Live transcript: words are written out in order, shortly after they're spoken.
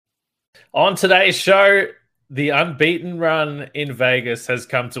On today's show, the unbeaten run in Vegas has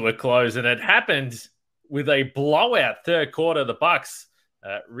come to a close, and it happened with a blowout third quarter. The Bucks,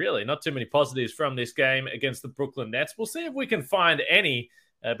 really not too many positives from this game against the Brooklyn Nets. We'll see if we can find any,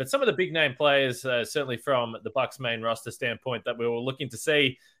 but some of the big name players, certainly from the Bucks main roster standpoint, that we were looking to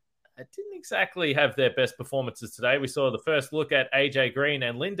see, didn't exactly have their best performances today. We saw the first look at AJ Green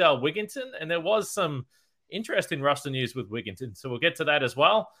and Lindell Wigginton, and there was some interesting roster news with Wigginton, so we'll get to that as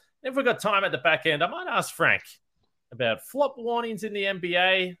well. If we've got time at the back end, I might ask Frank about flop warnings in the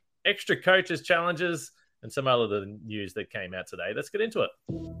NBA, extra coaches challenges, and some other news that came out today. Let's get into it.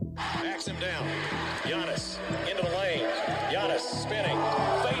 Backs him down. Giannis into the lane. Giannis spinning.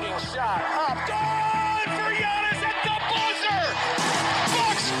 Fading shot. Up. Good for Giannis at the buzzer.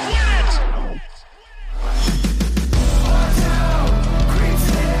 Bucks win it.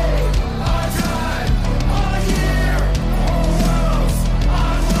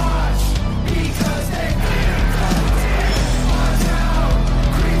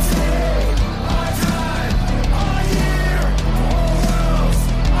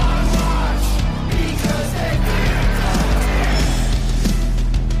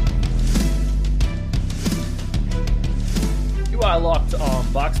 Locked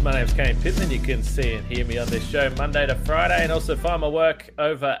on Bucks. My name's Kane Pittman. You can see and hear me on this show Monday to Friday, and also find my work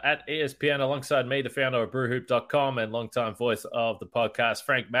over at ESPN alongside me, the founder of brewhoop.com and longtime voice of the podcast,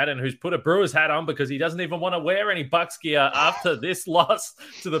 Frank Madden, who's put a Brewers hat on because he doesn't even want to wear any Bucks gear after this loss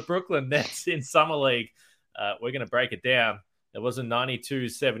to the Brooklyn Nets in Summer League. We're going to break it down. It was a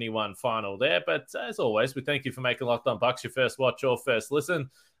 92-71 final there, but as always, we thank you for making Locked on Bucks your first watch or first listen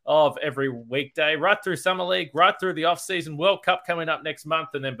of every weekday, right through Summer League, right through the off-season World Cup coming up next month,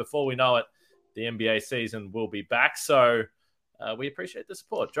 and then before we know it, the NBA season will be back. So we appreciate the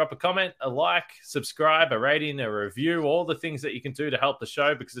support. Drop a comment, a like, subscribe, a rating, a review, all the things that you can do to help the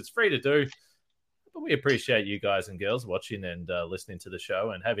show because it's free to do. But we appreciate you guys and girls watching and listening to the show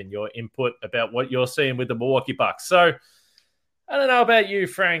and having your input about what you're seeing with the Milwaukee Bucks. So I don't know about you,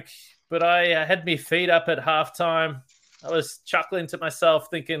 Frank, but I had my feet up at halftime. I was chuckling to myself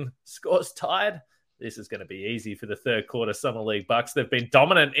thinking, score's tied. This is going to be easy for the third quarter Summer League Bucks. They've been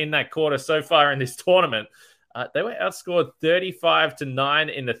dominant in that quarter so far in this tournament. They were outscored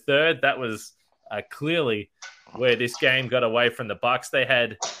 35-9 in the third. That was clearly where this game got away from the Bucks. They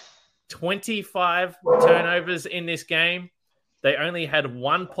had 25 turnovers in this game. They only had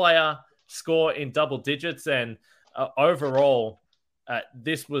one player score in double digits. And overall,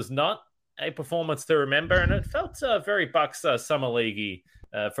 this was not a performance to remember, and it felt very Bucks Summer League-y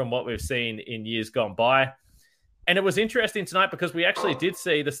from what we've seen in years gone by. And it was interesting tonight because we actually did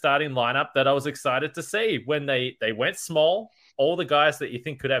see the starting lineup that I was excited to see when they went small. All the guys that you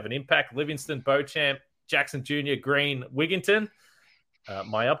think could have an impact: Livingston, Beauchamp, Jackson Jr., Green, Wigginton.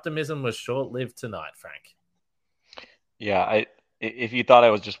 My optimism was short-lived tonight, Frank. Yeah, if you thought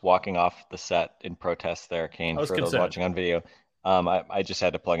I was just walking off the set in protest there, Kane, for those watching on video, I just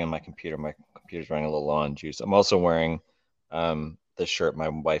had to plug in my computer. My computer's running a little low on juice. I'm also wearing the shirt my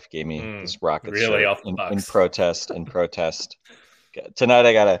wife gave me, this Rockets really shirt in protest.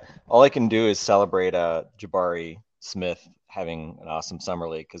 Tonight all I can do is celebrate Jabari Smith having an awesome summer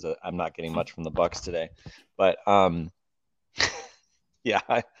league because I'm not getting much from the Bucks today. But yeah,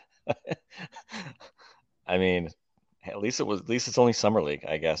 I mean, at least it's only summer league,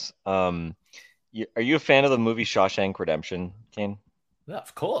 I guess. Are you a fan of the movie Shawshank Redemption, Kane? Yeah,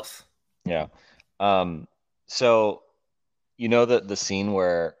 of course. Yeah. So you know the scene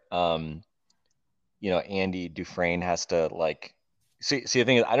where Andy Dufresne has to see the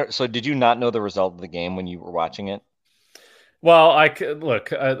thing is, so did you not know the result of the game when you were watching it? Well, there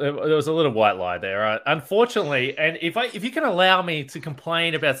was a little white lie there. Unfortunately, and if you can allow me to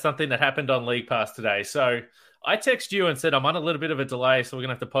complain about something that happened on League Pass today. So I text you and said, I'm on a little bit of a delay, so we're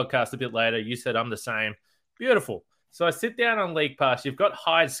going to have to podcast a bit later. You said I'm the same. Beautiful. So I sit down on League Pass. You've got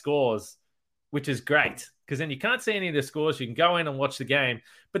high scores, which is great because then you can't see any of the scores. You can go in and watch the game.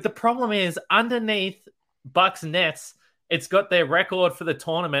 But the problem is underneath Bucks Nets, it's got their record for the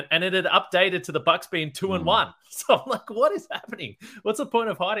tournament, and it had updated to the Bucks being 2-1. So I'm like, what is happening? What's the point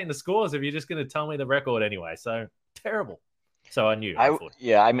of hiding the scores if you're just going to tell me the record anyway? So terrible. So I knew.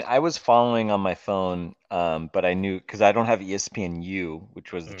 I was following on my phone, but I knew because I don't have ESPNU,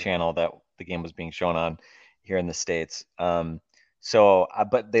 which was the channel that the game was being shown on here in the States.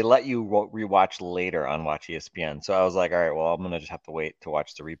 But they let you rewatch later on Watch ESPN. So I was like, all right, well, I'm going to just have to wait to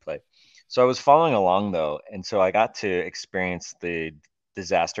watch the replay. So I was following along, though, and so I got to experience the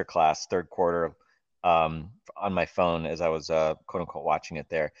disaster class third quarter on my phone as I was quote-unquote watching it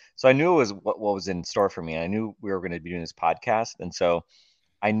there. So I knew it was what was in store for me. I knew we were going to be doing this podcast, and so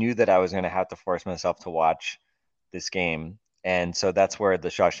I knew that I was going to have to force myself to watch this game. And so that's where the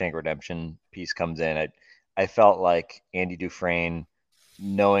Shawshank Redemption piece comes in. I felt like Andy Dufresne,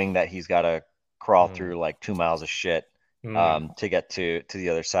 knowing that he's got to crawl through like 2 miles of shit to get to the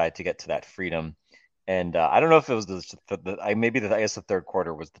other side, to get to that freedom. And I don't know if it was I guess the third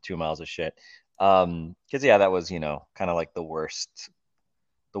quarter was the 2 miles of shit. Because yeah, that was, kind of like the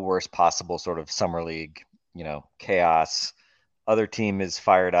worst possible sort of summer league, chaos. Other team is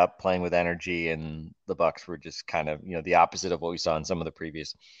fired up, playing with energy, and the Bucks were just kind of, the opposite of what we saw in some of the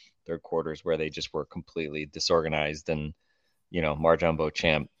previous third quarters, where they just were completely disorganized. And Marjon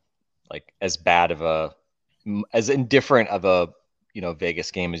Beauchamp, like as indifferent of a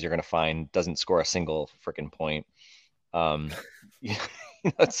Vegas game as you're going to find, doesn't score a single freaking point.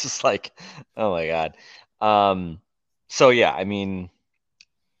 It's just like, oh my god. So yeah, I mean,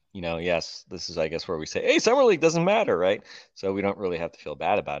 yes, this is, I guess, where we say, hey, summer league doesn't matter, right? So we don't really have to feel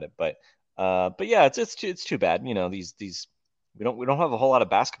bad about it, but yeah, it's too bad. These we don't have a whole lot of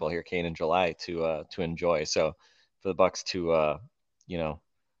basketball here, Kane, in July to enjoy. So for the Bucks to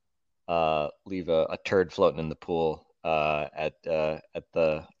leave a turd floating in the pool at the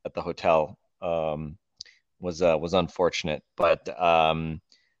hotel was unfortunate. But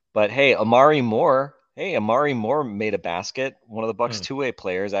hey, Amari Moore made a basket. One of the Bucks two-way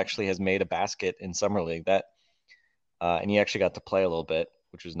players actually has made a basket in summer league, and he actually got to play a little bit,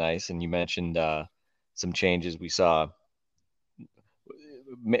 which was nice. And you mentioned some changes we saw.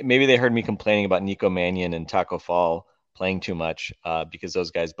 Maybe they heard me complaining about Nico Mannion and Taco Fall playing too much because those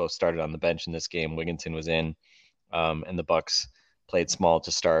guys both started on the bench in this game. Wigginton was in, and the Bucks played small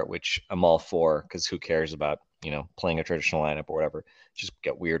to start, which I'm all for, because who cares about playing a traditional lineup or whatever? Just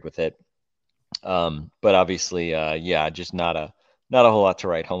get weird with it. But obviously, just not a whole lot to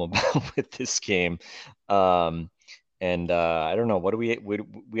write home about with this game. And I don't know, what do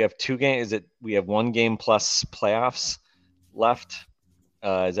we have 2 games? We have 1 game plus playoffs left?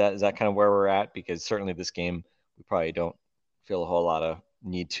 Is that kind of where we're at? Because certainly this game, we probably don't feel a whole lot of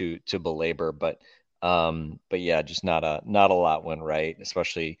need to belabor, but yeah, just not a lot went right,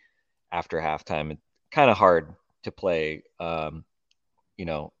 especially after halftime. It's kind of hard to play, a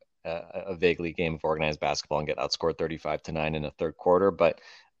vaguely game of organized basketball and get outscored 35-9 in the third quarter, but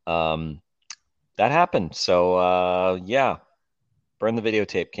that happened. So yeah, burn the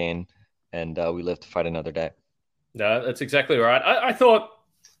videotape, Kane, and we live to fight another day. No, that's exactly right. I thought,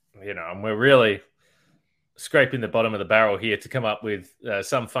 we're really scraping the bottom of the barrel here to come up with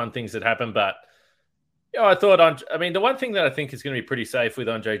some fun things that happen. But, I thought, the one thing that I think is going to be pretty safe with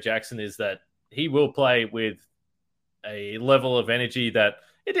Andre Jackson is that he will play with a level of energy that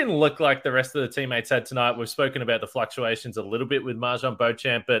it didn't look like the rest of the teammates had tonight. We've spoken about the fluctuations a little bit with Marjon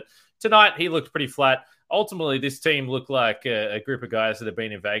Beauchamp, but tonight he looked pretty flat. Ultimately, this team looked like a group of guys that have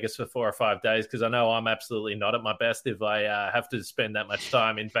been in Vegas for 4 or 5 days, because I know I'm absolutely not at my best if I have to spend that much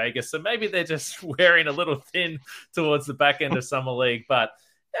time in Vegas. So maybe they're just wearing a little thin towards the back end of Summer League. But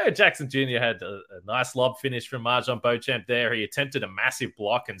Jackson Jr. had a nice lob finish from Marjon Beauchamp there. He attempted a massive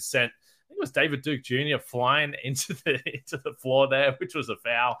block and sent, I think it was David Duke Jr. flying into the floor there, which was a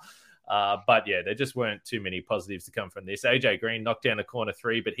foul. But yeah, there just weren't too many positives to come from this. AJ Green knocked down a corner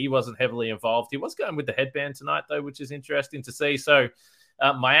 3, but he wasn't heavily involved. He was going with the headband tonight, though, which is interesting to see. So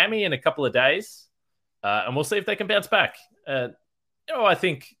Miami in a couple of days, and we'll see if they can bounce back. I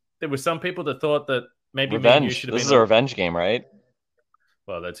think there were some people that thought that maybe revenge. Should have this been is a revenge game, right?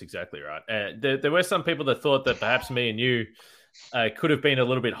 Well, that's exactly right. There were some people that thought that perhaps me and you could have been a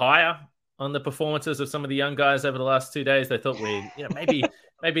little bit higher on the performances of some of the young guys over the last 2 days. They thought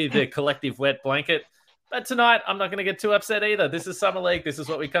maybe the collective wet blanket. But tonight, I'm not going to get too upset either. This is Summer League. This is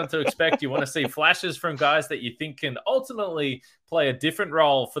what we come to expect. You want to see flashes from guys that you think can ultimately play a different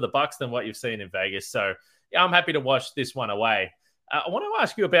role for the Bucks than what you've seen in Vegas. So, yeah, I'm happy to watch this one away. I want to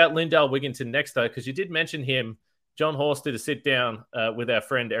ask you about Lindell Wigginton next, though, because you did mention him. Jon Horst did a sit-down with our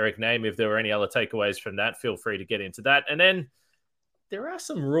friend Eric Name. If there were any other takeaways from that, feel free to get into that. And then there are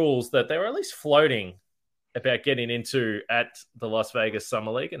some rules that they were at least floating about getting into at the Las Vegas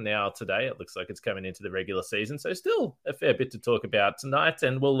Summer League. And now today, it looks like it's coming into the regular season. So still a fair bit to talk about tonight.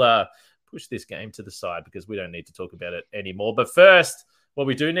 And we'll push this game to the side because we don't need to talk about it anymore. But first, what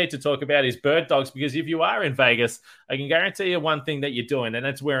we do need to talk about is bird dogs, because if you are in Vegas, I can guarantee you one thing that you're doing, and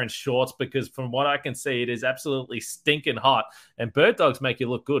that's wearing shorts, because from what I can see, it is absolutely stinking hot, and bird dogs make you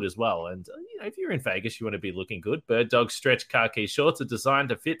look good as well. And if you're in Vegas, you want to be looking good. Bird dogs stretch khaki shorts are designed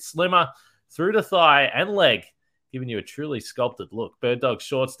to fit slimmer through the thigh and leg, giving you a truly sculpted look. Bird dog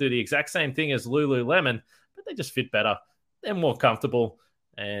shorts do the exact same thing as Lululemon, but they just fit better. They're more comfortable.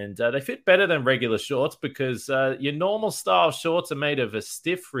 and they fit better than regular shorts because your normal style shorts are made of a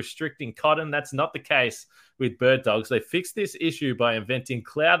stiff, restricting cotton. That's not the case with Bird Dogs. They fixed this issue by inventing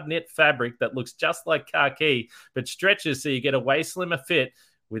cloud knit fabric that looks just like khaki, but stretches so you get a way slimmer fit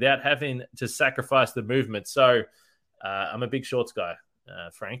without having to sacrifice the movement. So I'm a big shorts guy,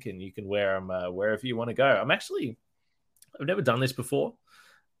 Frank, and you can wear them wherever you want to go. I've never done this before.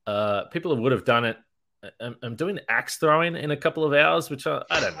 People would have done it. I'm doing axe throwing in a couple of hours, which I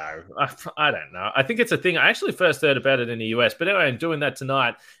don't know. I don't know. I think it's a thing. I actually first heard about it in the US, but anyway, I'm doing that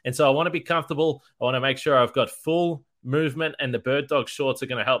tonight. And so I want to be comfortable. I want to make sure I've got full movement, and the Bird Dog shorts are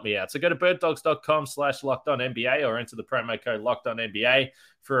going to help me out. So go to birddogs.com/LockedOnNBA or enter the promo code LockedOnNBA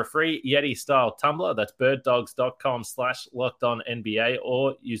for a free Yeti style tumbler. That's birddogs.com/LockedOnNBA,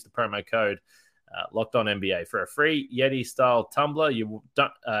 or use the promo code LockedOnNBA for a free Yeti style tumbler. You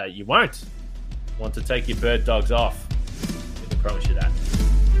won't want to take your Bird Dogs off. I can promise you that.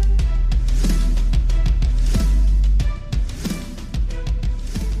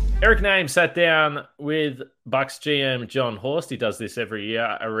 Eric Name sat down with Bucks GM Jon Horst. He does this every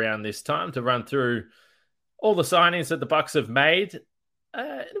year around this time to run through all the signings that the Bucks have made.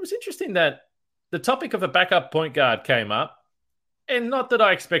 It was interesting that the topic of a backup point guard came up, and not that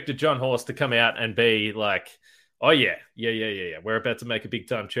I expected Jon Horst to come out and be like, oh, yeah. We're about to make a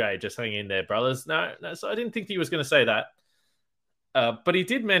big-time trade. Just hang in there, brothers. No. So I didn't think he was going to say that. But he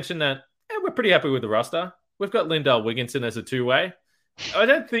did mention that we're pretty happy with the roster. We've got Lindell Wigginton as a two-way. I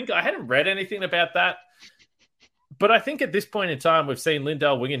hadn't read anything about that. But I think at this point in time, we've seen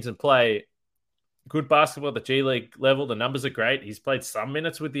Lindell Wigginton play good basketball at the G League level. The numbers are great. He's played some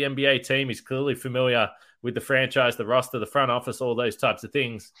minutes with the NBA team. He's clearly familiar with the franchise, the roster, the front office, all those types of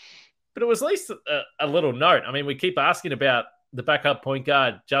things. But it was at least a little note. I mean, we keep asking about the backup point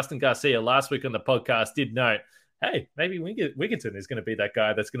guard. Justin Garcia last week on the podcast did note, hey, maybe Wigginton is going to be that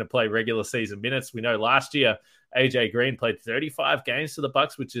guy that's going to play regular season minutes. We know last year AJ Green played 35 games for the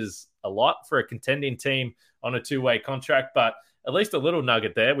Bucks, which is a lot for a contending team on a two-way contract, but at least a little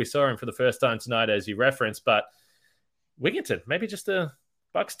nugget there. We saw him for the first time tonight, as you referenced, but Wigginton, maybe just a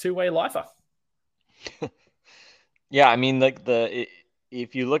Bucks two-way lifer. Yeah, I mean, like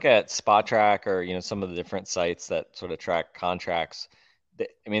if you look at Spot Track or some of the different sites that sort of track contracts,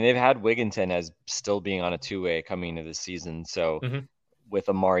 they've had Wigginton as still being on a two-way coming into the season. So with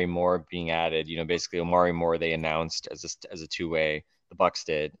Amari Moore being added, basically Amari Moore they announced as a two-way, the Bucks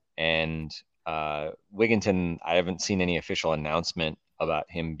did, and Wigginton, I haven't seen any official announcement about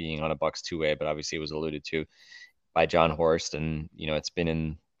him being on a Bucks two-way, but obviously it was alluded to by Jon Horst, and it's been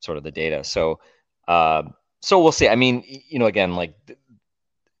in sort of the data. So we'll see. I mean, again, like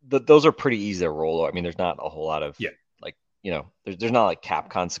those are pretty easy to roll. I mean, there's not a whole lot of there's not like cap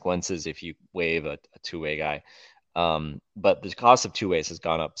consequences if you waive a two-way guy. But the cost of two ways has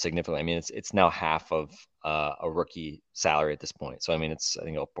gone up significantly. I mean, it's now half of a rookie salary at this point. So I mean, it's I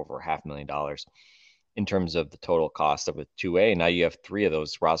think up over $500,000 in terms of the total cost of a two-way. Now you have 3 of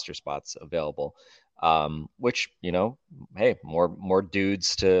those roster spots available, which hey, more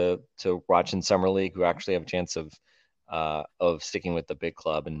dudes to watch in summer league who actually have a chance of sticking with the big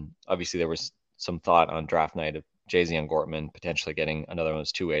club. And obviously there was some thought on draft night of Jay-Z Gortman potentially getting another one of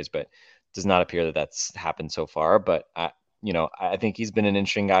those two ways, but does not appear that that's happened so far. But I think he's been an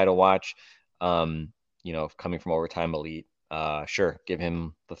interesting guy to watch. Coming from Overtime Elite, sure, give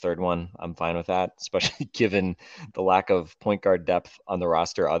him the third one. I'm fine with that, especially given the lack of point guard depth on the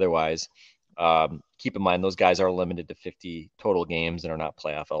roster. Otherwise, keep in mind those guys are limited to 50 total games and are not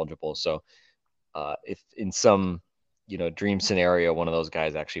playoff eligible. So if in some dream scenario one of those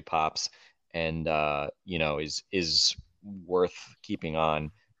guys actually pops and is worth keeping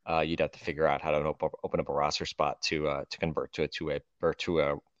on, you'd have to figure out how to open up a roster spot to convert to a two-way or to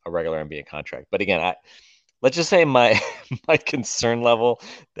a regular NBA contract. But again, let's just say my concern level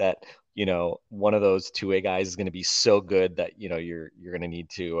that one of those two-way guys is going to be so good that you're going to need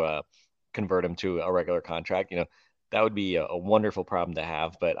to convert him to a regular contract. That would be a wonderful problem to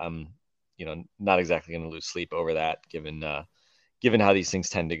have, but I'm not exactly going to lose sleep over that given how these things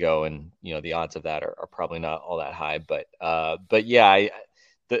tend to go, and the odds of that are probably not all that high. But yeah,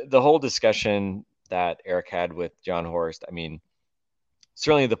 the whole discussion that Eric had with Jon Horst, I mean,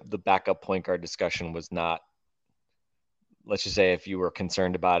 certainly the backup point guard discussion was not, let's just say if you were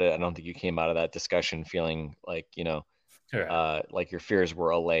concerned about it, I don't think you came out of that discussion feeling like, like your fears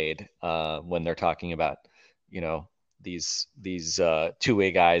were allayed when they're talking about, these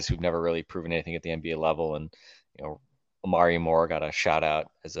two-way guys who've never really proven anything at the NBA level. And, Amari Moore got a shout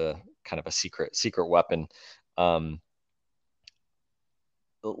out as a kind of a secret weapon. A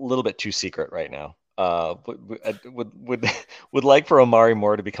little bit too secret right now. Would like for Omari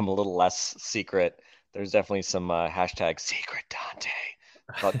Moore to become a little less secret. There's definitely some hashtag secret Dante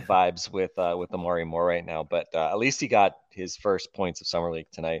vibes with Omari Moore right now, but at least he got his first points of summer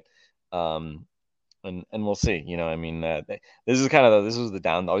league tonight. And we'll see. I mean, this is kind of this was the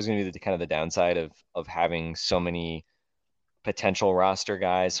down. Always going to be the kind of the downside of having so many potential roster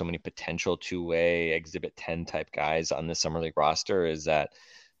guys, so many potential two-way Exhibit 10 type guys on the summer league roster is that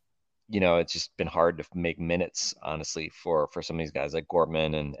it's just been hard to make minutes, honestly, for some of these guys like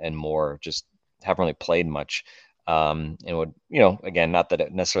Gortman and Moore just haven't really played much. And would, again, not that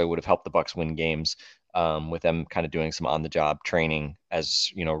it necessarily would have helped the Bucks win games with them kind of doing some on-the-job training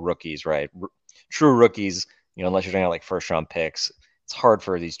as, rookies, right? True rookies, unless you're talking about like first-round picks, it's hard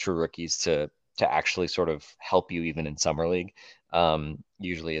for these true rookies to actually sort of help you even in summer league.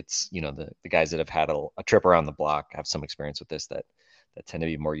 Usually it's, the guys that have had a trip around the block have some experience with this that tend to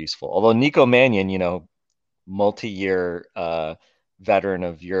be more useful. Although Nico Mannion, multi-year veteran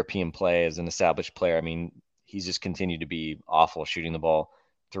of European play as an established player, I mean, he's just continued to be awful shooting the ball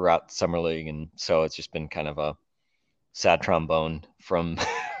throughout summer league. And so it's just been kind of a sad trombone from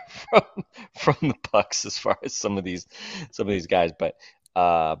the Bucks as far as some of these guys. But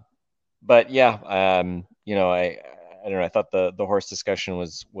yeah, I don't know. I thought the Horst discussion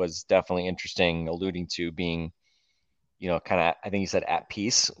was definitely interesting, alluding to being, kind of, I think you said at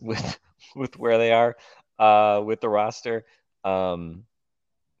peace with where they are with the roster.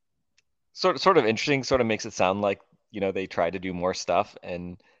 Sort of interesting, sort of makes it sound like, they tried to do more stuff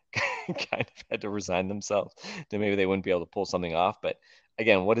and kind of had to resign themselves to maybe they wouldn't be able to pull something off. But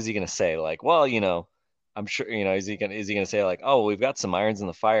again, what is he going to say? Like, well, I'm sure, is he going to say like, oh, we've got some irons in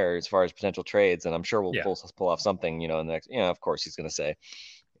the fire as far as potential trades, and I'm sure we'll pull off something, in the next, of course he's going to say,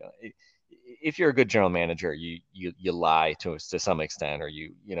 if you're a good general manager, you lie to some extent, or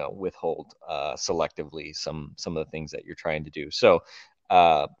you withhold selectively some of the things that you're trying to do. So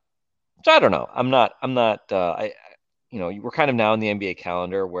I don't know. We're kind of now in the NBA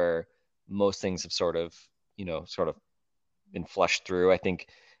calendar where most things have sort of been flushed through. I think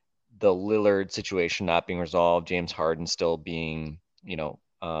the Lillard situation not being resolved, James Harden still being,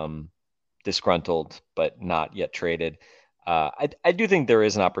 disgruntled but not yet traded. I do think there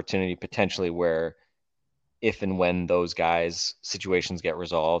is an opportunity potentially where if and when those guys' situations get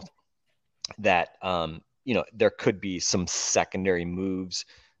resolved, that, there could be some secondary moves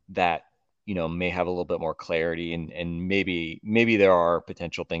that, may have a little bit more clarity, and maybe there are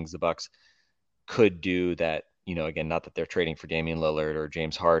potential things the Bucks could do that, again, not that they're trading for Damian Lillard or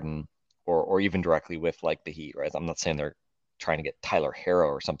James Harden or even directly with like the Heat, right? I'm not saying they're trying to get Tyler Hero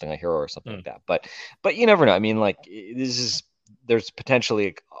or something like that, but you never know. I mean, like, there's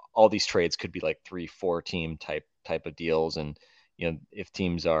potentially all these trades could be like 3-4 team type of deals, and if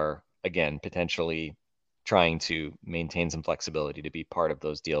teams are again potentially trying to maintain some flexibility to be part of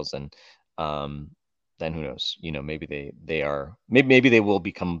those deals, and then who knows? Maybe maybe they will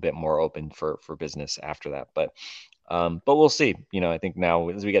become a bit more open for business after that. But we'll see. I think now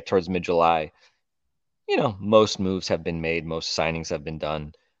as we get towards mid-July, most moves have been made, most signings have been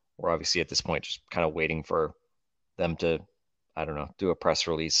done. We're obviously at this point just kind of waiting for them to, I don't know, do a press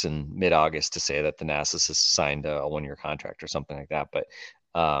release in mid-August to say that the Thanasis has signed a 1-year contract or something like that.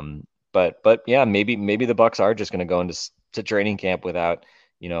 But yeah, maybe the Bucks are just going to go into training camp without,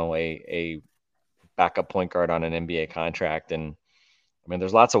 a backup point guard on an NBA contract. And I mean,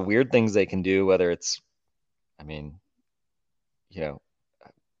 there's lots of weird things they can do, whether it's, I mean,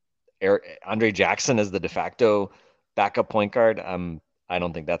 Andre Jackson as the de facto backup point guard. I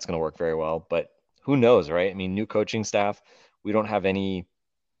don't think that's going to work very well, but who knows, right? I mean, new coaching staff. We don't have any,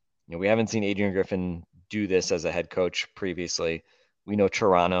 we haven't seen Adrian Griffin do this as a head coach previously. We know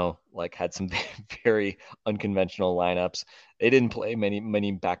Toronto had some very unconventional lineups. They didn't play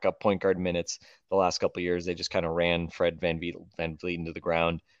many backup point guard minutes the last couple of years. They just kind of ran Fred VanVleet into the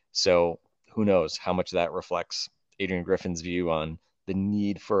ground. So who knows how much that reflects Adrian Griffin's view on the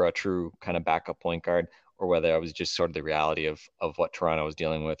need for a true kind of backup point guard, or whether it was just sort of the reality of what Toronto was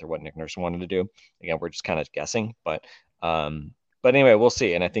dealing with or what Nick Nurse wanted to do. Again, we're just kind of guessing, but anyway, we'll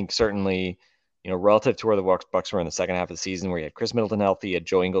see. And I think certainly, relative to where the Bucks were in the second half of the season, where you had Chris Middleton healthy, you had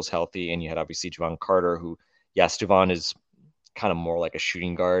Joe Ingles healthy, and you had obviously Javon Carter, who, yes, Javon is kind of more like a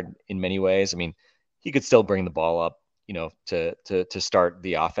shooting guard in many ways. I mean, he could still bring the ball up, to start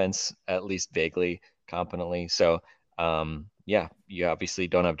the offense, at least vaguely, competently. So, yeah, you obviously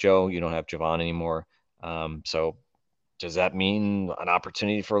don't have Joe, you don't have Javon anymore. So does that mean an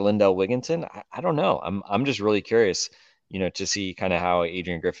opportunity for Lindell Wigginton? I don't know. I'm just really curious, to see kind of how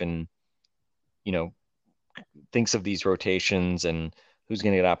Adrian Griffin, thinks of these rotations and who's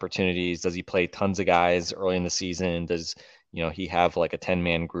going to get opportunities? Does he play tons of guys early in the season? Does, he have like a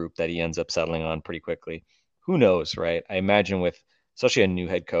 10-man group that he ends up settling on pretty quickly? Who knows, right? I imagine with especially a new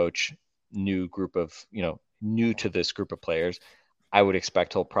head coach, new group of, new to this group of players, I would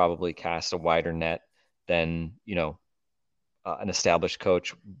expect he'll probably cast a wider net than, an established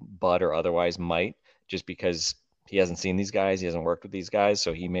coach, Bud or otherwise might, just because he hasn't seen these guys, he hasn't worked with these guys,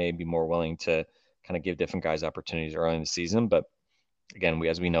 so he may be more willing to kind of give different guys opportunities early in the season. But again,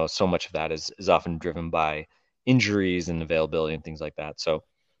 as we know, so much of that is often driven by injuries and availability and things like that. So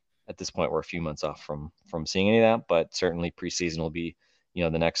at this point, we're a few months off from seeing any of that, but certainly preseason will be, the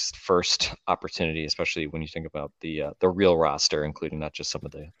next first opportunity, especially when you think about the real roster, including not just some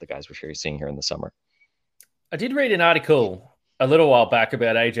of the guys we're seeing here in the summer. I did read an article a little while back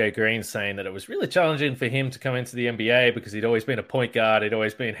about AJ Green saying that it was really challenging for him to come into the NBA because he'd always been a point guard. He'd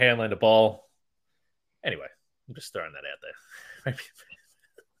always been handling the ball. Anyway, I'm just throwing that out there.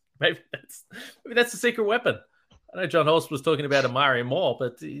 Maybe that's the secret weapon. I know Jon Horst was talking about Amari Moore,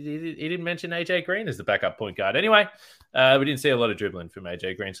 but he didn't mention AJ Green as the backup point guard. Anyway, we didn't see a lot of dribbling from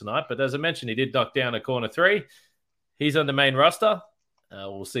AJ Green tonight, but as I mentioned, he did knock down a corner three. He's on the main roster.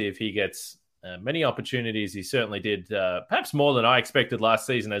 We'll see if he gets many opportunities. He certainly did, perhaps more than I expected last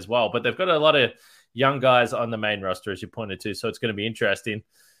season as well. But they've got a lot of young guys on the main roster, as you pointed to, so it's going to be interesting.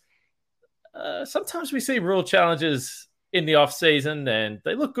 Sometimes we see rule challenges in the offseason, and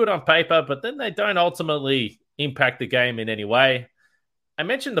they look good on paper, but then they don't ultimately impact the game in any way. I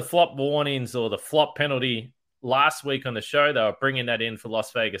mentioned the flop warnings or the flop penalty last week on the show. They were bringing that in for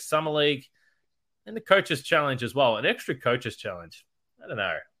Las Vegas Summer League, and the coaches challenge as well, an extra coaches challenge. I don't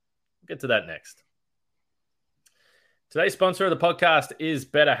know. We'll get to that next. Today's sponsor of the podcast is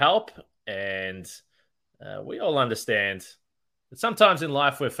BetterHelp, and we all understand that sometimes in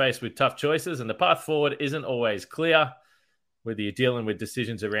life we're faced with tough choices, and the path forward isn't always clear. Whether you're dealing with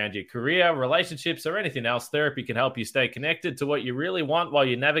decisions around your career, relationships, or anything else, therapy can help you stay connected to what you really want while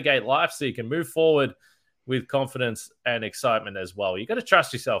you navigate life so you can move forward with confidence and excitement as well. You got to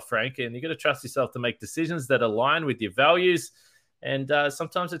trust yourself, Frank, and you got to trust yourself to make decisions that align with your values. And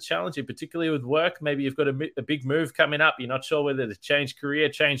sometimes it's challenging, particularly with work. Maybe you've got a big move coming up. You're not sure whether to change career,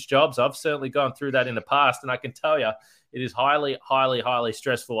 change jobs. I've certainly gone through that in the past, and I can tell you it is highly, highly, highly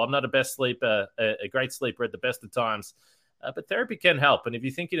stressful. I'm not a great sleeper at the best of times. But therapy can help. And if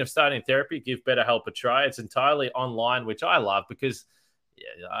you're thinking of starting therapy, give BetterHelp a try. It's entirely online, which I love because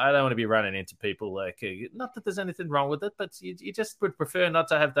I don't want to be running into people not that there's anything wrong with it, but you just would prefer not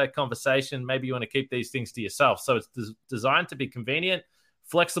to have that conversation. Maybe you want to keep these things to yourself. So it's designed to be convenient,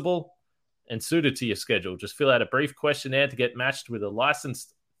 flexible, and suited to your schedule. Just fill out a brief questionnaire to get matched with a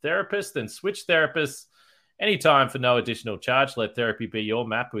licensed therapist and switch therapists anytime for no additional charge. Let therapy be your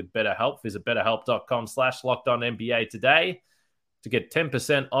map with BetterHelp. Visit betterhelp.com/LockedOnNBA today to get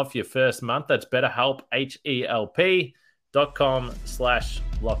 10% off your first month. That's BetterHelp,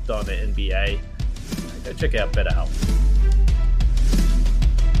 HELP.com/LockedOnNBA. Go check out BetterHelp.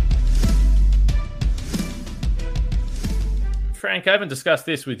 Frank, I haven't discussed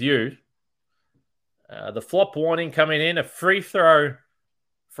this with you. The flop warning coming in, a free throw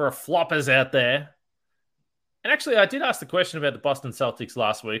for floppers out there. And actually, I did ask the question about the Boston Celtics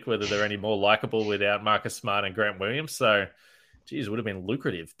last week, whether they're any more likable without Marcus Smart and Grant Williams. So, geez, it would have been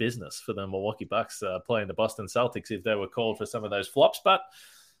lucrative business for the Milwaukee Bucks playing the Boston Celtics if they were called for some of those flops. But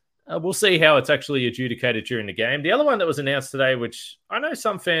we'll see how it's actually adjudicated during the game. The other one that was announced today, which I know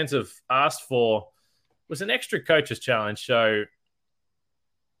some fans have asked for, was an extra coaches challenge. So,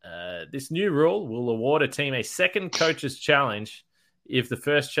 this new rule will award a team a second coaches challenge if the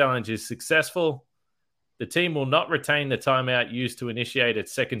first challenge is successful. The team will not retain the timeout used to initiate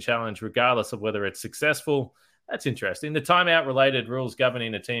its second challenge, regardless of whether it's successful. That's interesting. The timeout-related rules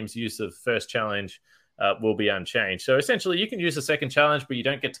governing a team's use of first challenge will be unchanged. So essentially, you can use a second challenge, but you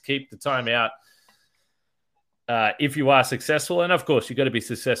don't get to keep the timeout if you are successful. And of course, you've got to be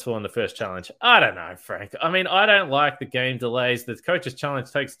successful in the first challenge. I don't know, Frank. I mean, I don't like the game delays. The coach's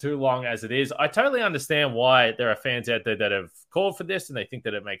challenge takes too long as it is. I totally understand why there are fans out there that have called for this and they think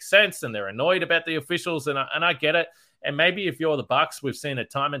that it makes sense and they're annoyed about the officials. And I get it. And maybe if you're the Bucks, we've seen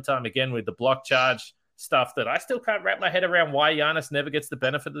it time and time again with the block charge stuff that I still can't wrap my head around why Giannis never gets the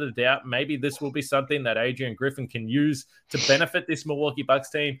benefit of the doubt. Maybe this will be something that Adrian Griffin can use to benefit this Milwaukee Bucks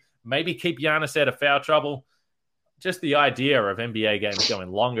team. Maybe keep Giannis out of foul trouble. Just the idea of NBA games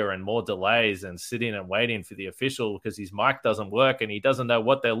going longer and more delays and sitting and waiting for the official because his mic doesn't work and he doesn't know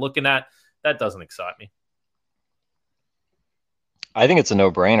what they're looking at, that doesn't excite me. I think it's a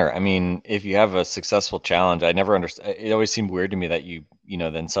no-brainer. I mean, if you have a successful challenge, I never understood. It always seemed weird to me that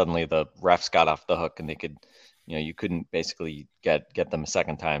then suddenly the refs got off the hook and they could, you couldn't basically get them a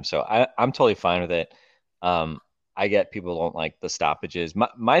second time. So I'm totally fine with it. I get people don't like the stoppages.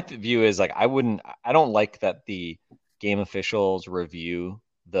 My view is like I don't like that the game officials review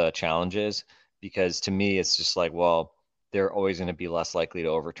the challenges, because to me it's just like, well, they're always going to be less likely to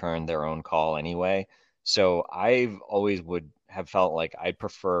overturn their own call anyway. So I've always would have felt like I'd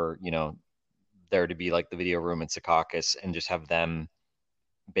prefer, there to be like the video room in Secaucus and just have them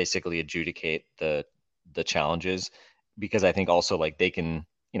basically adjudicate the challenges, because I think also like they can,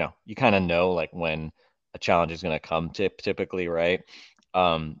 you kind of know like when a challenge is going to come typically, right?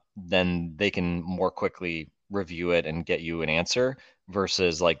 Then they can more quickly review it and get you an answer,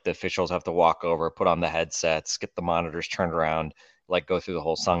 versus like the officials have to walk over, put on the headsets, get the monitors turned around, like go through the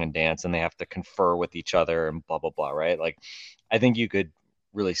whole song and dance, and they have to confer with each other and blah blah blah, right? Like I think you could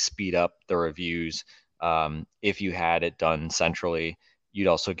really speed up the reviews if you had it done centrally. You'd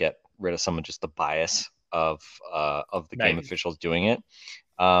also get rid of some of just the bias of the game Maybe. officials doing it.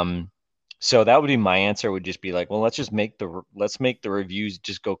 So that would be my answer. Would just be like, well, let's make the reviews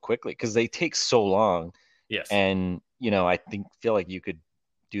just go quickly, because they take so long. Yes. And I feel like you could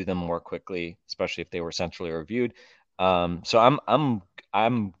do them more quickly, especially if they were centrally reviewed. So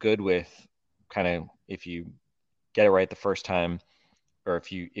I'm good with kind of, if you get it right the first time, or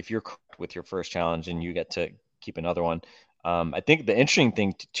if you're correct with your first challenge and you get to keep another one. I think the interesting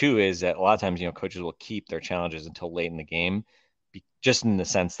thing too is that a lot of times, coaches will keep their challenges until late in the game, just in the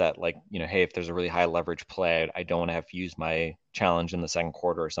sense that, like, hey, if there's a really high leverage play, I don't want to have to use my challenge in the second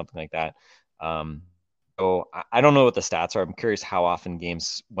quarter or something like that. So I don't know what the stats are. I'm curious how often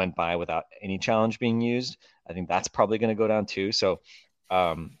games went by without any challenge being used. I think that's probably going to go down too. So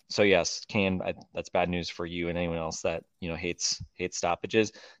yes, that's bad news for you and anyone else that hates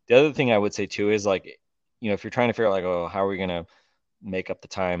stoppages. The other thing I would say too is, like, if you're trying to figure out like, oh, how are we going to make up the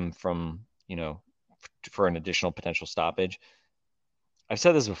time from for an additional potential stoppage? I've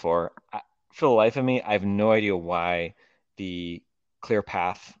said this before. For the life of me, I have no idea why the clear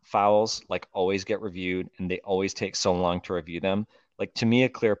path fouls like always get reviewed and they always take so long to review them. Like, to me, a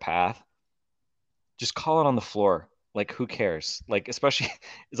clear path, just call it on the floor. Like, who cares? Like, especially,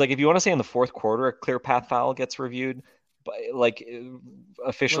 it's like if you want to say in the fourth quarter a clear path foul gets reviewed, but like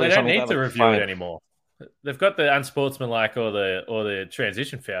officially, Well, they don't something need like that, to like, review fine. it anymore. They've got the unsportsmanlike or the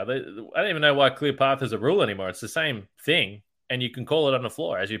transition foul. I don't even know why clear path is a rule anymore. It's the same thing, and you can call it on the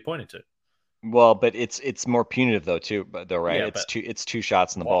floor, as you pointed to. Well, but it's more punitive though too, but though, right? Yeah, It's but two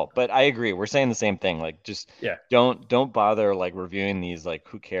shots in the what? ball. But I agree. We're saying the same thing. Like, just Yeah. don't bother like reviewing these. Like,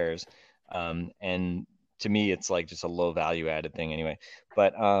 who cares? And to me, it's like just a low value added thing anyway.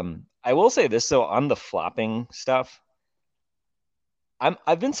 But I will say this though, on the flopping stuff,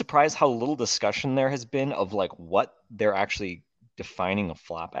 I've been surprised how little discussion there has been of like what they're actually defining a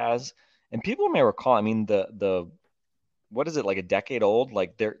flop as. And people may recall, I mean, the what is it, like a decade old?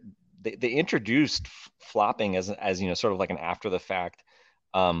 Like, they introduced flopping as sort of like an after the fact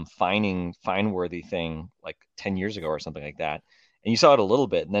fine worthy thing like 10 years ago or something like that. And you saw it a little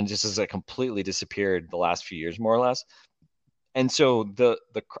bit, and then just as it completely disappeared the last few years, more or less. And so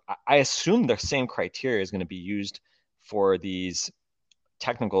I assume the same criteria is going to be used for these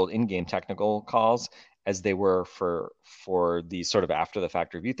technical in-game technical calls as they were for these sort of after the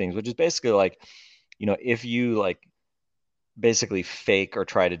fact review things, which is basically like, if you like basically fake or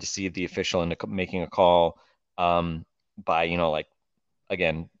try to deceive the official into making a call by, like,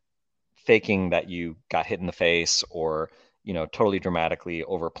 again, faking that you got hit in the face, or, totally dramatically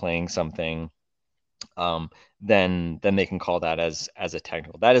overplaying something, then they can call that as a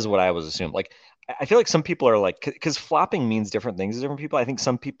technical. That is what I was assuming. Like, I feel like some people are like, because flopping means different things to different people. I think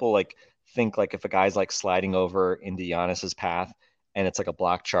some people like think like if a guy's like sliding over into Giannis's path and it's like a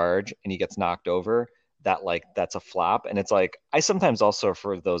block charge and he gets knocked over, that like that's a flop. And it's like, I sometimes also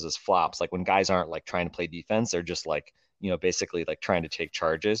refer to those as flops. Like when guys aren't like trying to play defense, they're just like, basically like trying to take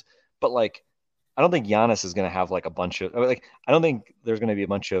charges. But like, I don't think Giannis is going to have like a bunch of, like, I don't think there's going to be a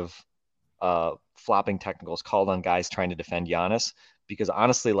bunch of flopping technicals called on guys trying to defend Giannis, because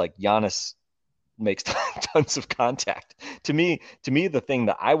honestly, like, Giannis makes tons of contact. To me, the thing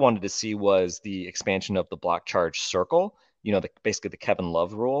that I wanted to see was the expansion of the block charge circle. Basically the Kevin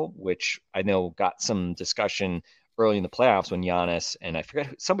Love rule, which I know got some discussion early in the playoffs when Giannis and I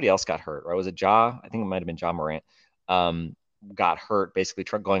forget somebody else got hurt. Right? Was it Ja? I think it might have been Ja Morant. Got hurt basically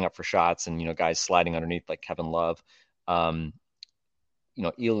going up for shots, and guys sliding underneath like Kevin Love.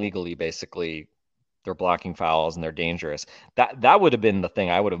 Illegally, basically, they're blocking fouls and they're dangerous. That would have been the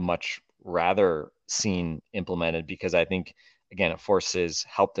thing I would have much rather seen implemented, because I think, again, it forces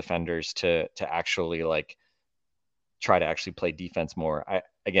help defenders to actually like try to actually play defense more.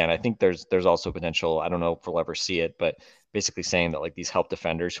 again, I think there's also potential. I don't know if we'll ever see it, but basically saying that like these help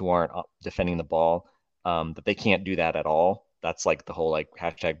defenders who aren't defending the ball, that they can't do that at all. That's like the whole like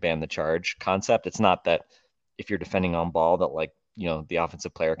hashtag ban the charge concept. It's not that if you're defending on ball that like the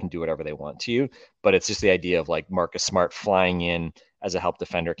offensive player can do whatever they want to you, but it's just the idea of like Marcus Smart flying in as a help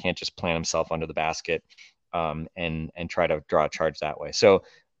defender can't just plant himself under the basket, and try to draw a charge that way. So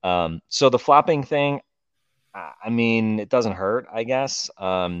the flopping thing, I mean, it doesn't hurt, I guess.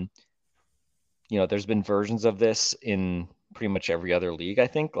 There's been versions of this in pretty much every other league, I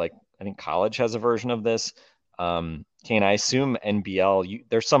think. Like, I think college has a version of this. Kane, I assume NBL,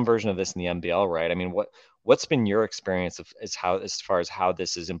 there's some version of this in the NBL, right? I mean, what's been your experience as far as how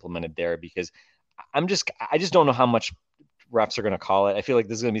this is implemented there? Because I just don't know how much refs are going to call it. I feel like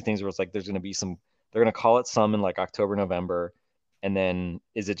there's going to be things where it's like they're going to call it some in like October, November, and then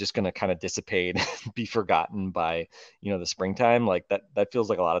is it just going to kind of dissipate, be forgotten by the springtime? Like that feels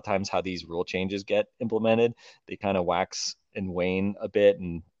like a lot of times how these rule changes get implemented. They kind of wax and wane a bit,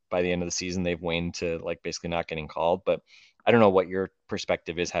 and by the end of the season they've waned to like basically not getting called. But I don't know what your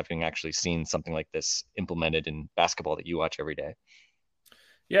perspective is, having actually seen something like this implemented in basketball that you watch every day.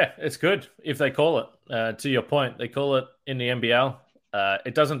 Yeah, it's good if they call it. To your point, they call it in the NBL.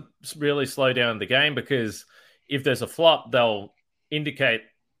 It doesn't really slow down the game, because if there's a flop, they'll indicate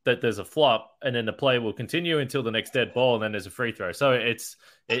that there's a flop, and then the play will continue until the next dead ball, and then there's a free throw. So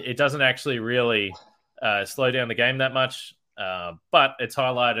it doesn't actually really slow down the game that much, but it's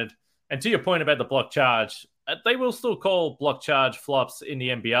highlighted. And to your point about the block charge, they will still call block charge flops in the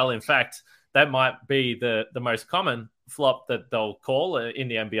NBL. In fact, that might be the most common flop that they'll call in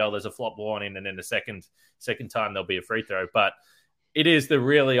the NBL. There's a flop warning, and then the second time there'll be a free throw. But it is the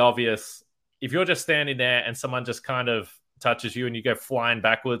really obvious, if you're just standing there and someone just kind of touches you and you go flying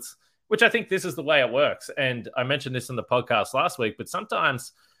backwards, which I think this is the way it works. And I mentioned this in the podcast last week, but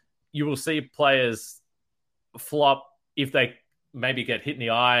sometimes you will see players flop if they maybe get hit in the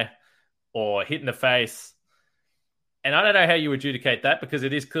eye or hit in the face. And I don't know how you adjudicate that, because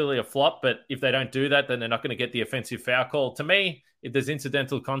it is clearly a flop, but if they don't do that, then they're not going to get the offensive foul call. To me, if there's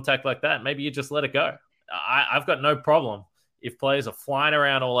incidental contact like that, maybe you just let it go. I've got no problem if players are flying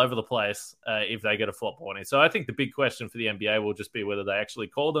around all over the place if they get a flop warning. So I think the big question for the NBA will just be whether they actually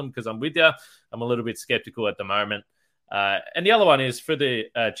call them, because I'm with you. I'm a little bit skeptical at the moment. And the other one is for the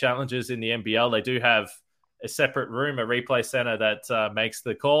challenges in the NBL. They do have a separate room, a replay center that makes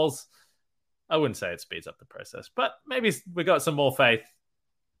the calls. I wouldn't say it speeds up the process, but maybe we got some more faith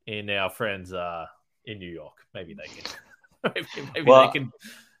in our friends in New York. Maybe they can. maybe they can.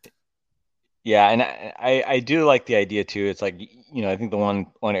 Yeah, and I do like the idea too. It's like, I think the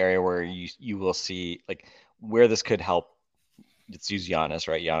one area where you will see like where this could help. Let's use Giannis,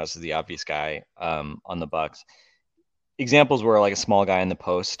 right? Giannis is the obvious guy on the Bucks. Examples where like a small guy in the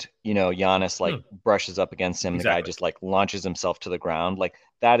post, Giannis like brushes up against him. Exactly. The guy just like launches himself to the ground. Like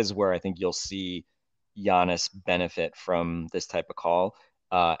that is where I think you'll see Giannis benefit from this type of call.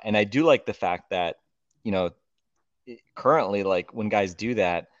 And I do like the fact that, currently, like when guys do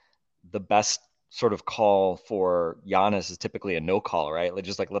that, the best sort of call for Giannis is typically a no call, right? Like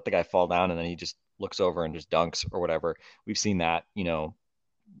just like let the guy fall down and then he just looks over and just dunks or whatever. We've seen that,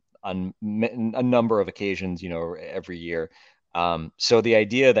 on a number of occasions, every year. So the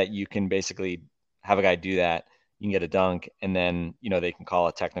idea that you can basically have a guy do that, you can get a dunk, and then, they can call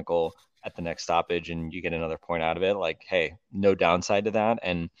a technical at the next stoppage and you get another point out of it. Like, hey, no downside to that.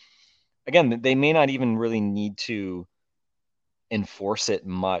 And again, they may not even really need to enforce it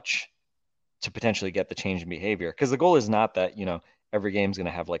much to potentially get the change in behavior. Because the goal is not that, every game's going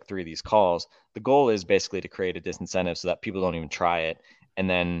to have like 3 of these calls. The goal is basically to create a disincentive so that people don't even try it. And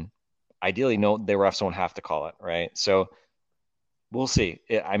then ideally, no, the refs won't have to call it, right? So we'll see.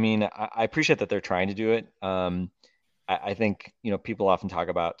 I mean, I appreciate that they're trying to do it. I think, people often talk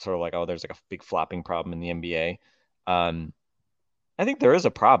about sort of like, oh, there's like a big flopping problem in the NBA. I think there is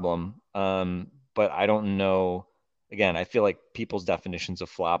a problem, but I don't know. Again, I feel like people's definitions of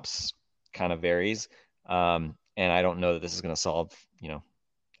flops kind of varies. And I don't know that this is going to solve,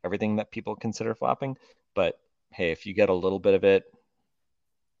 everything that people consider flopping. But hey, if you get a little bit of it,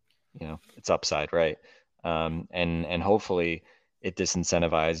 it's upside, right? And hopefully it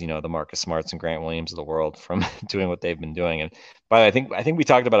disincentivizes, the Marcus Smarts and Grant Williams of the world from doing what they've been doing. And but I think we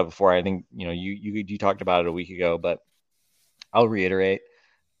talked about it before. I think, you talked about it a week ago, but I'll reiterate: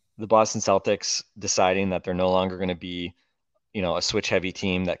 the Boston Celtics deciding that they're no longer going to be, a switch heavy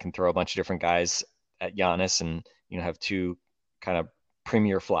team that can throw a bunch of different guys at Giannis and, have 2 kind of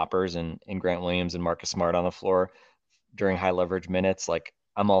premier floppers in Grant Williams and Marcus Smart on the floor during high leverage minutes. Like,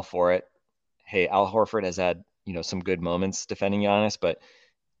 I'm all for it. Hey, Al Horford has had, some good moments defending Giannis, but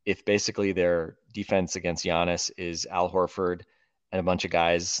if basically their defense against Giannis is Al Horford and a bunch of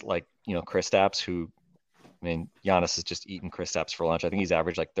guys like, Kristaps, who, I mean, Giannis has just eaten Kristaps for lunch. I think he's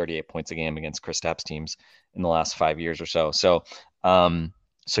averaged like 38 points a game against Kristaps teams in the last 5 years or so. So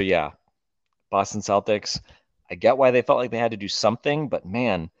yeah, Boston Celtics, I get why they felt like they had to do something, but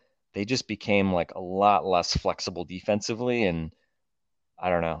man, they just became like a lot less flexible defensively. And I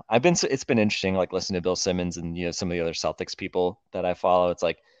don't know. It's been interesting, like listening to Bill Simmons and, some of the other Celtics people that I follow. It's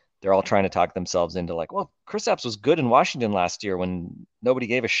like, they're all trying to talk themselves into like, well, Kristaps was good in Washington last year when nobody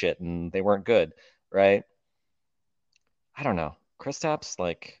gave a shit and they weren't good. Right. I don't know. Kristaps,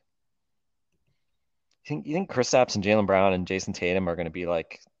 like, you think Kristaps and Jaylen Brown and Jason Tatum are going to be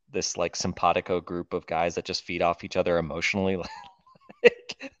like this like simpatico group of guys that just feed off each other emotionally?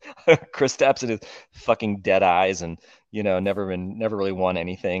 Like Kristaps and his fucking dead eyes and, never really won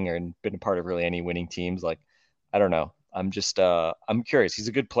anything or been a part of really any winning teams. Like, I don't know. I'm curious. He's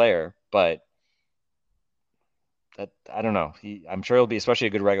a good player, but that I don't know. I'm sure he'll be especially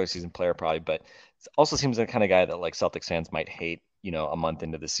a good regular season player probably, but it also seems like the kind of guy that like Celtics fans might hate, a month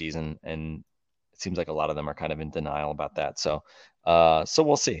into the season, and it seems like a lot of them are kind of in denial about that. So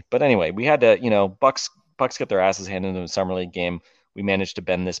we'll see. But anyway, we had to, Bucks get their asses handed in the summer league game. We managed to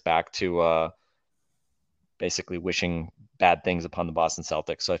bend this back to basically wishing bad things upon the Boston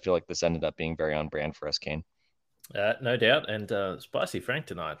Celtics. So I feel like this ended up being very on brand for us, Kane. No doubt, and spicy Frank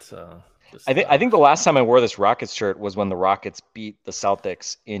tonight. I think the last time I wore this Rockets shirt was when the Rockets beat the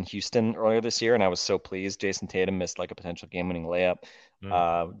Celtics in Houston earlier this year, and I was so pleased. Jason Tatum missed like a potential game-winning layup.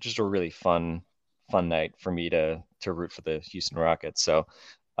 Just a really fun night for me to root for the Houston Rockets. So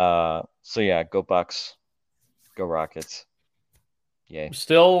yeah, go Bucks, go Rockets. Yay.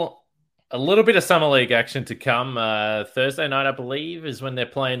 Still a little bit of summer league action to come. Thursday night, I believe, is when they're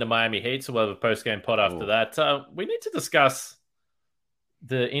playing the Miami Heat, so we'll have a post-game pod after that. We need to discuss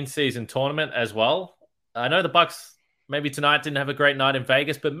the in-season tournament as well. I know the Bucks maybe tonight didn't have a great night in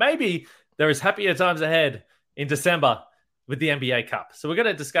Vegas, but maybe there is happier times ahead in December with the NBA Cup. So we're going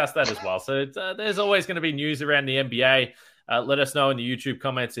to discuss that as well. So there's always going to be news around the NBA. Let us know in the YouTube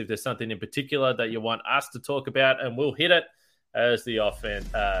comments if there's something in particular that you want us to talk about, and we'll hit it as the off-season,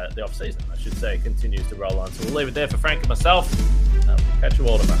 I should say, continues to roll on. So we'll leave it there for Frank and myself. We'll catch you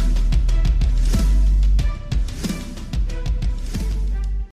all tomorrow.